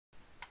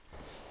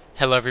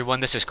Hello everyone,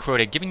 this is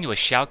Crota giving you a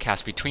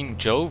shoutcast between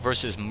Joe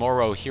versus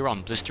Morrow here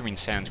on Blistering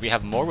Sands. We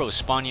have Morrow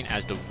spawning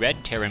as the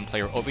red Terran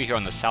player over here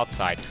on the south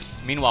side.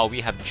 Meanwhile,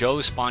 we have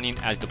Joe spawning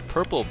as the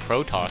purple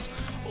Protoss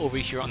over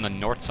here on the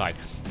north side.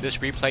 This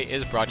replay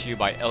is brought to you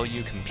by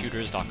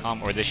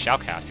lucomputers.com, or this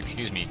shoutcast,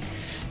 excuse me.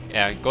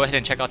 Go ahead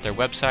and check out their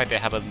website. They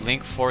have a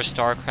link for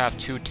StarCraft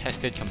 2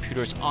 tested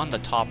computers on the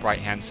top right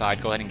hand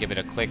side. Go ahead and give it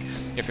a click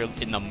if you're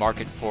in the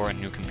market for a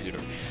new computer.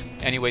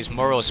 Anyways,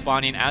 Morrow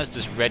spawning as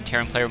this red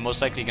Terran player,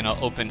 most likely going to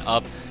open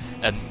up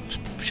and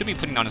should be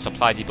putting on a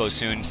supply depot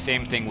soon.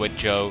 Same thing with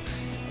Joe.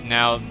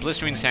 Now,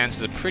 Blistering Sands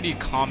is a pretty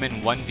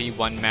common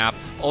 1v1 map,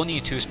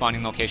 only 2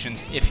 spawning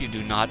locations if you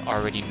do not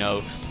already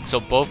know. So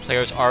both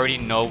players already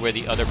know where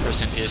the other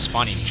person is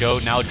spawning.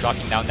 Joe now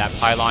dropping down that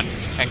pylon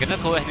and gonna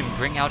go ahead and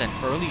bring out an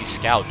early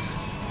scout.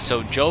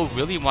 So Joe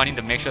really wanting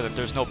to make sure that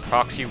there's no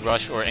proxy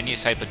rush or any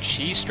type of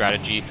cheese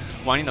strategy,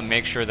 wanting to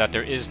make sure that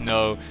there is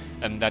no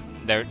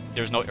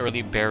there's no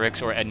early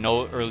barracks or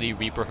no early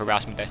Reaper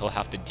harassment that he'll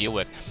have to deal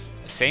with.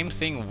 Same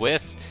thing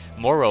with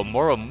Morrow.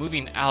 Morrow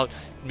moving out,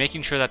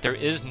 making sure that there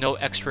is no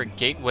extra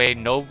gateway,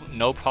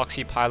 no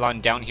proxy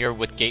pylon down here,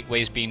 with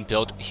gateways being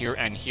built here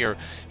and here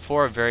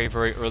for a very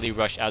early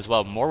rush as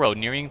well. Morrow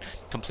nearing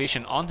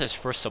completion on this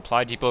first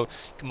supply depot,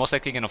 most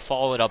likely going to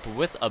follow it up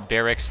with a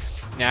barracks.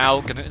 Now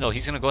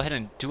he's going to go ahead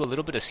and do a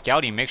little bit of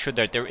scouting, make sure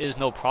that there is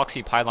no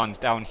proxy pylons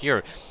down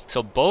here.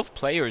 So both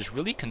players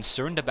really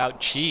concerned about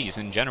cheese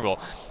in general.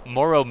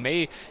 Morrow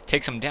may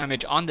take some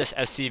damage on this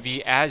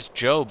SCV as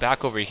Joe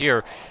back over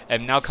here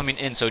and now coming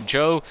in. So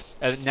Joe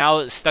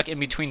now stuck in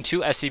between 2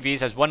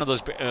 SCVs, as one of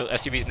those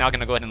SCVs now going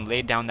to go ahead and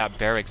lay down that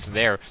barracks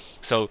there.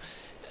 So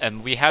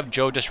we have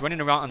Joe just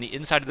running around on the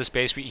inside of the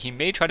space. He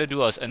may try to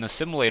do an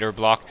assimilator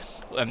block,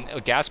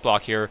 a gas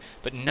block here,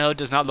 but no,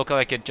 does not look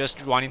like it.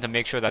 Just wanting to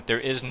make sure that there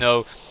is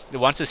no, he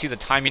wants to see the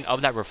timing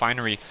of that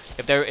refinery.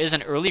 If there is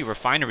an early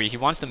refinery, he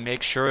wants to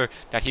make sure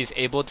that he's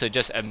able to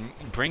just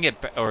bring it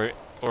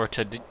or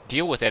to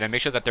deal with it and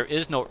make sure that there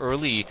is no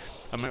early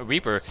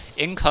Reaper.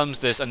 In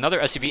comes this another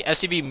SCV.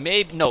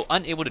 SCV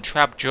unable to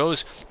trap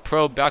Joe's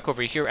probe back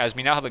over here, as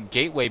we now have a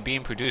gateway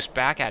being produced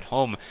back at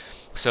home.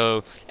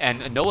 So,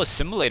 and no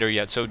assimilator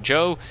yet. So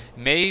Joe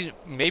may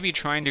be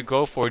trying to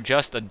go for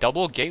just a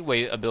double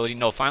gateway ability.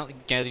 No, finally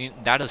getting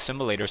that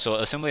assimilator. So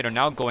assimilator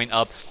now going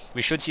up.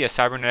 We should see a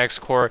cybernetics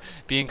core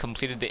being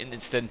completed the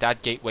instant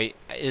that gateway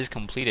is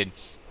completed.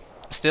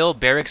 Still,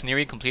 barracks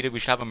nearly completed. We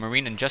should have a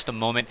marine in just a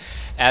moment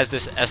as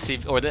this as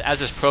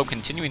this probe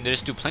continuing to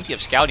just do plenty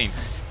of scouting.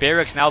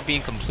 Barracks now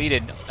being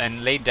completed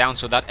and laid down,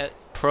 so that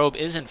probe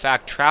is in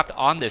fact trapped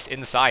on this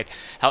inside.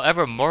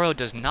 However, Morrow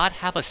does not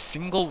have a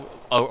single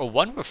or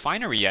one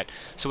refinery yet.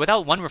 So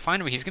without one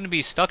refinery, he's going to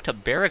be stuck to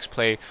barracks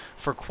play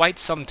for quite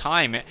some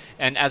time.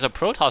 And as a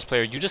Protoss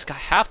player, you just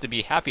have to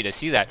be happy to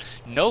see that.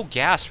 No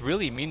gas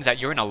really means that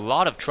you're in a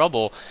lot of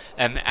trouble,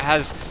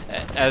 as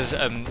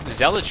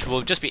Zealots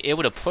will just be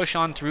able to push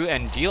on through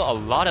and deal a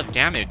lot of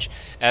damage,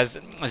 as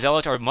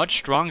Zealots are much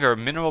stronger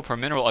mineral per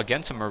mineral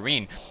against a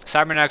Marine.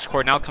 Cybernetics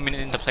core now coming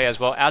into play as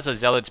well as a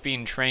Zealots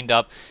being trained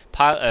up.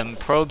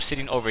 Probe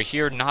sitting over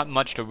here, not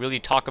much to really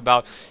talk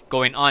about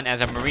going on, as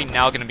a Marine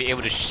now going to be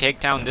able to shake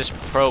down this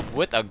probe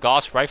with a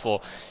Gauss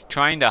rifle,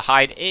 trying to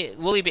hide it.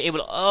 Will he be able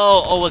to?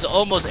 Was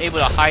almost able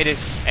to hide it,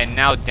 and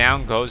now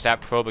down goes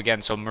that probe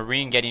again. So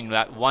Marine getting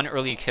that one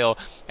early kill,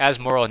 as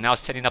Morrow now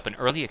setting up an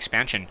early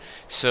expansion.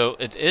 So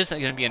it is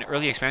going to be an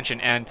early expansion,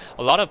 and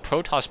a lot of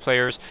Protoss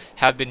players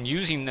have been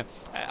using,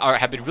 or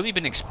have been really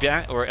been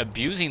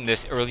abusing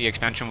this early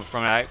expansion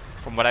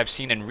from what I've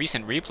seen in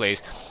recent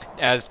replays,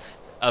 as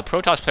a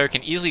Protoss player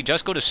can easily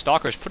just go to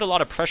Stalkers, put a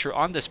lot of pressure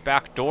on this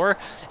back door,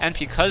 and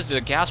because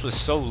the gas was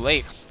so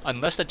late,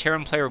 unless the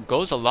Terran player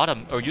goes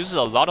uses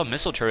a lot of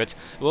missile turrets,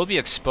 it will be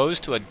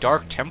exposed to a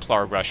Dark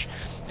Templar rush.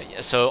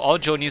 So all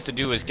Joe needs to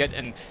do is get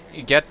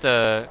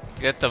the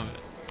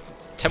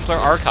Templar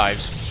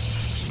archives.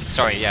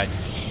 Sorry, yeah.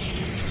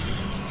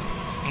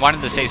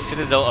 Wanted to say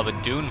Citadel of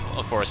a Dune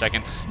for a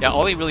second. Yeah,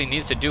 all he really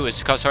needs to do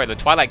is, the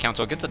Twilight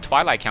Council, get the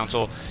Twilight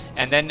Council,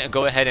 and then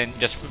go ahead and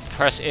just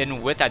press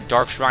in with that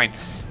Dark Shrine.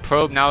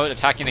 Probe now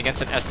attacking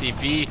against an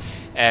SCV,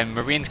 and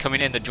Marines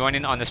coming in to join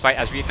in on this fight,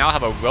 as we now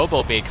have a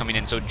Robo Bay coming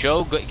in. So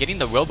Joe getting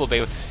the Robo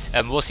Bay,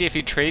 and we'll see if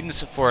he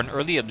trades for an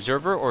early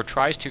Observer or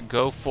tries to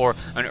go for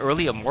an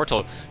early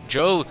Immortal.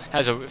 Joe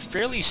has a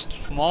fairly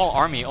small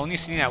army, only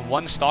sitting at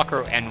 1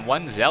 Stalker and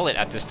 1 Zealot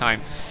at this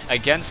time,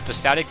 against the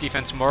static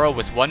defense Morrow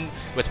with one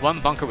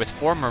bunker with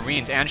 4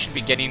 Marines, and should be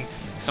getting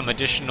some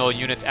additional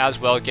units as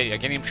well,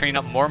 getting him training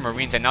up more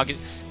Marines, and now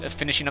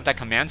finishing up that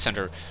command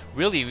center.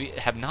 Really, we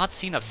have not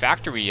seen a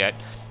factory yet,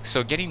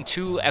 so getting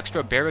 2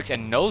 extra barracks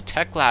and no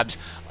tech labs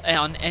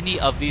on any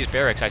of these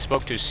barracks. I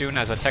spoke too soon,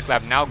 as a tech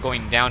lab now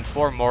going down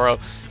for Morrow.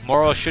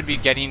 Morrow should be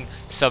getting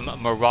some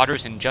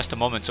Marauders in just a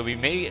moment, so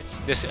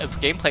this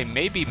gameplay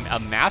may be a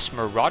mass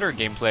Marauder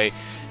gameplay,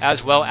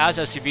 as well as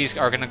SCVs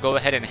are going to go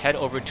ahead and head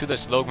over to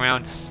this low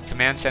ground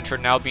command center,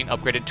 now being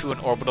upgraded to an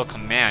orbital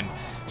command.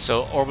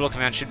 So orbital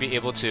command should be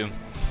able to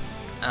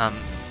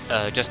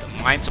just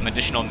mine some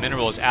additional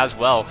minerals, as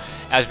well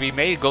as we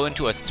may go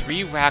into a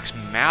 3 racks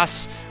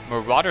mass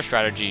Marauder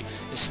strategy.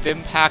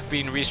 Stim pack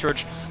being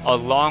researched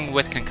along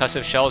with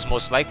concussive shells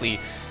most likely,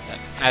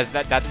 as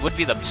that would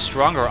be the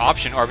stronger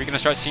option. Or are we going to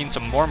start seeing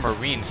some more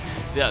Marines?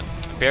 The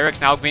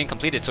barracks now being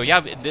completed. So yeah,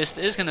 this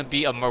is going to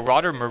be a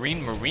Marauder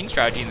Marine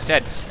strategy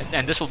instead,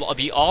 and this will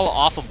be all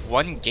off of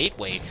one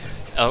gateway,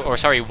 or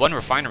sorry, one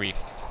refinery.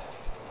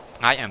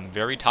 I am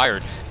very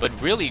tired,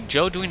 but really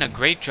Joe doing a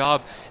great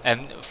job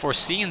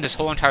foreseeing this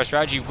whole entire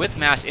strategy with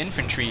mass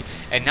infantry,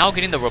 and now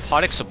getting the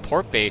robotic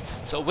support bay.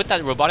 So with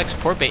that robotic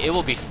support bay, it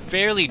will be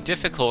fairly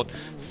difficult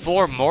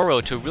for Morrow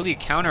to really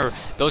counter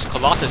those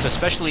Colossus,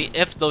 especially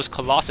if those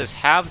Colossus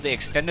have the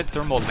extended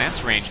thermal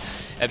lance range.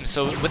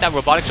 So with that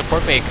robotic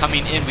support bay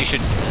coming in, we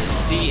should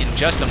see in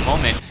just a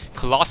moment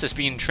Colossus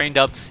being trained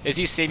up. Is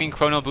he saving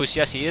chrono boost?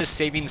 Yes, he is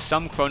saving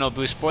some chrono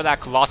boost for that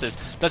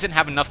Colossus. Doesn't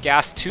have enough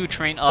gas to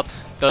train up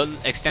the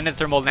extended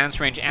thermal lance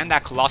range and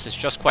that Colossus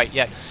just quite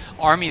yet.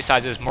 Army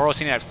sizes, Morrow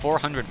sitting at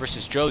 400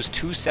 versus Joe's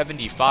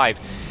 275.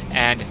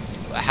 And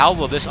how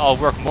will this all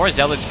work? More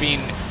Zealots being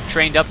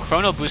trained up,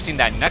 chrono boosting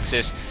that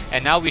Nexus.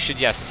 And now we should,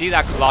 yes, see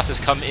that Colossus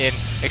come in.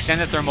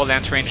 Extended thermal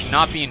lance range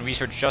not being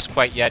researched just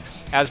quite yet,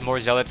 as more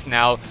Zealots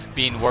now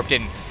being warped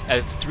in.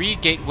 3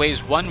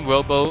 gateways, 1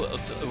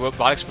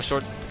 robotics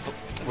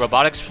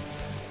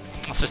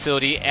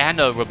facility, and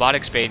a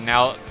robotics bay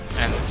now,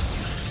 and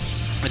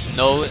with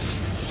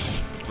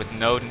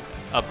no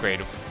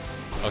upgrade.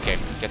 Okay,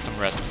 get some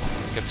rest.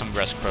 Get some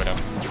rest, Crota.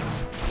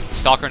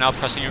 Stalker now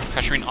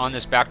pressuring on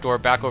this back door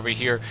back over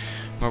here.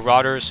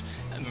 Marauders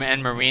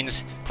and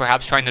Marines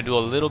perhaps trying to do a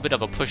little bit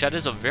of a push. That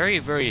is a very,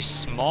 very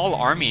small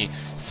army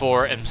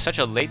for such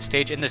a late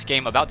stage in this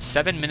game, about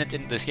 7 minutes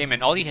into this game,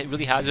 and all he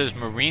really has is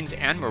Marines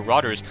and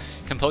Marauders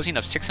composing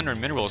of 600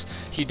 minerals.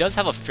 He does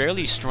have a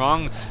fairly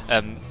strong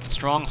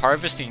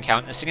harvesting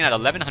count, sitting at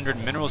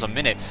 1100 minerals a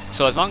minute,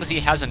 so as long as he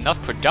has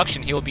enough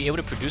production, he will be able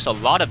to produce a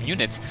lot of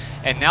units.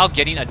 And now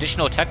getting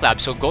additional tech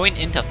labs, so going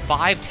into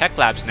 5 tech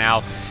labs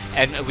now,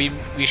 and we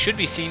should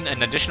be seeing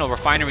an additional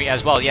refinery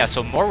as well. Yeah,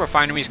 so more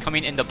refineries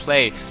coming into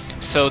play.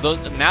 So those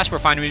mass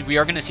refineries, we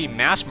are going to see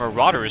mass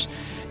Marauders.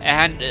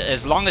 And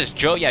as long as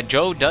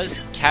Joe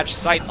does catch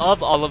sight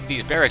of all of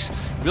these barracks,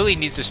 really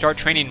needs to start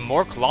training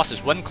more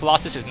Colossus. One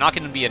Colossus is not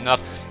going to be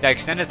enough. That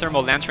extended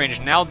thermal lance range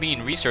now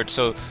being researched,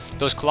 so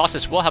those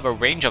Colossus will have a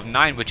range of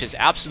 9, which is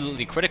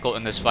absolutely critical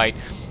in this fight.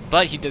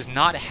 But he does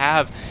not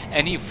have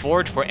any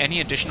forge for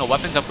any additional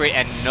weapons upgrade,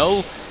 and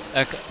no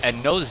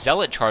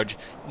Zealot charge.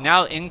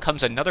 Now in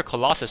comes another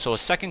Colossus, so a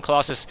second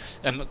Colossus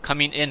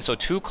coming in, so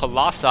 2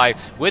 Colossi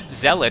with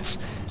Zealots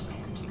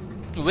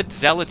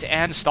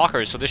and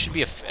Stalkers. So this should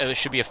be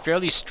a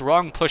fairly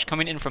strong push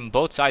coming in from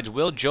both sides.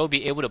 Will Joe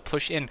be able to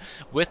push in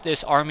with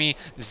this army?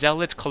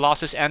 Zealots,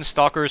 Colossus, and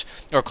Stalkers,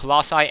 or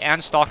Colossi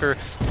and Stalker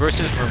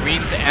versus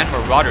Marines and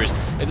Marauders.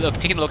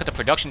 Taking a look at the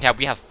production tab,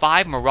 we have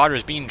 5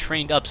 Marauders being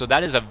trained up, so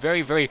that is a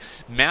very, very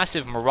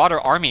massive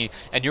Marauder army,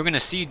 and you're going to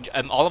see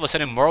all of a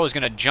sudden Morrow is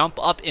going to jump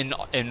up in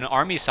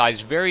army size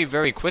very,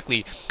 very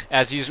quickly,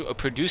 as he's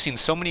producing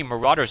so many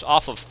Marauders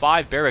off of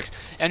 5 barracks,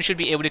 and should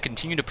be able to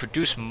continue to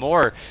produce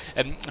more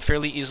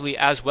fairly easily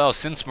as well,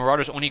 since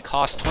Marauders only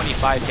cost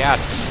 25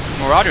 gas.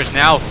 Marauders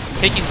now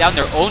taking down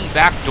their own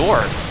back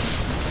door,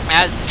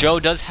 as Joe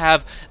does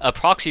have a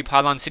proxy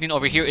pylon sitting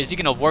over here. Is he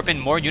going to warp in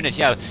more units?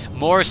 Yeah,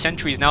 more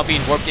sentries now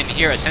being warped in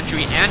here. A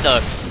sentry and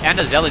a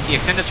zealot. The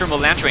extended thermal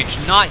lance range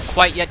not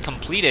quite yet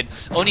completed.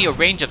 Only a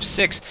range of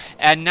 6,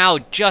 and now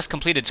just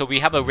completed. So we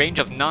have a range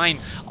of 9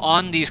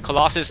 on these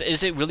Colossus.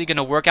 Is it really going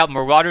to work out?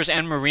 Marauders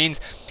and Marines,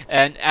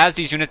 and as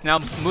these units now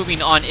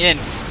moving on in,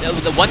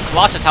 the one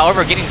Colossus,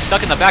 however, getting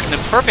stuck in the back in the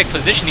perfect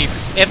positioning.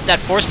 If that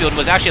force field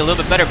was actually a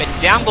little bit better, but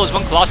down goes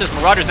one Colossus.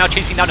 Marauders now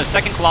chasing down a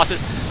second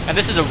Colossus. And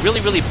this is a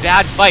really, really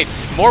bad fight.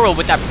 Morrow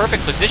with that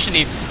perfect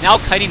positioning, now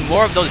kiting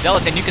more of those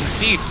Zealots, and you can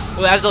see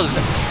as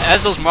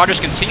those Marauders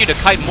continue to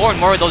kite, more and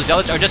more of those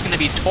Zealots are just going to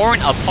be torn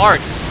apart.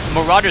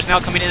 Marauders now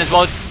coming in as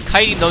well,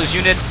 kiting those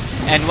units,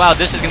 and wow,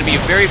 this is going to be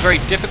a very, very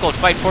difficult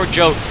fight for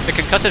Joe. The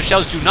concussive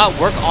shells do not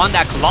work on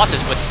that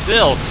Colossus, but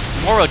still,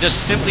 Morrow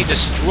just simply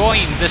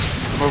destroying this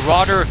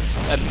Marauder,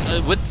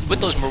 with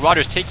those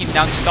Marauders taking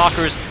down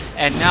Stalkers.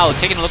 And now,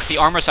 taking a look at the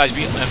army size,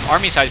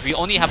 we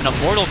only have an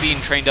Immortal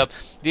being trained up.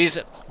 These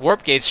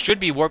warp gates should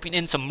be warping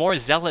in some more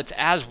Zealots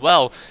as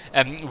well,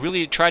 and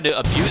really try to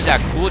abuse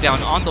that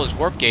cooldown on those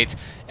warp gates.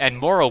 And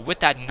Morrow, with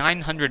that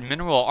 900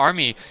 mineral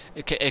army,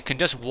 it can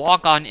just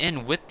walk on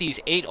in with these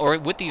 8 or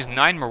with these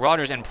 9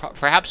 Marauders and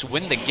perhaps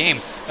win the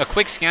game. A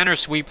quick scanner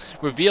sweep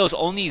reveals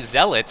only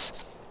Zealots.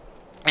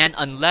 And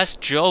unless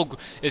Joe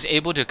is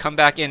able to come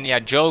back in, yeah,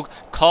 Joe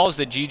calls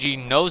the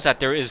GG, knows that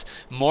there is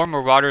more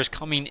Marauders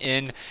coming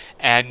in,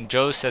 and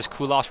Joe says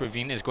Kulos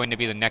Ravine is going to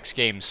be the next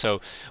game.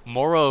 So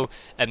Morrow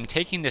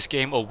taking this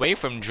game away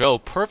from Joe.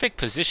 Perfect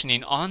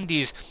positioning on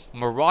these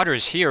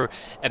Marauders here,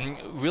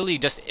 and really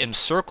just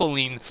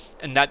encircling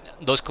and that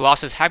those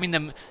Colossus having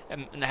them,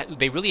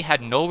 they really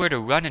had nowhere to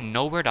run and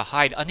nowhere to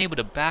hide, unable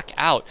to back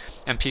out.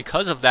 And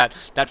because of that,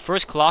 that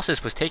first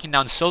Colossus was taken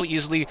down so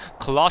easily.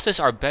 Colossus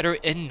are better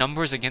in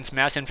numbers against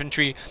mass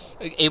infantry,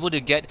 able to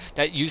get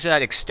that, use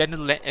that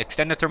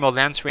extended thermal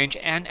lance range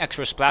and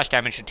extra splash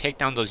damage to take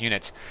down those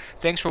units.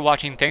 Thanks for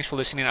watching. Thanks for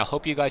listening. I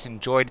hope you guys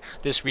enjoyed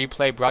this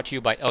replay brought to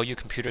you by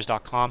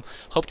lucomputers.com.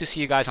 Hope to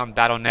see you guys on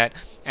Battle.net,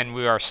 and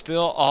we are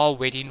still all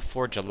waiting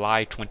for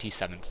July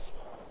 27th.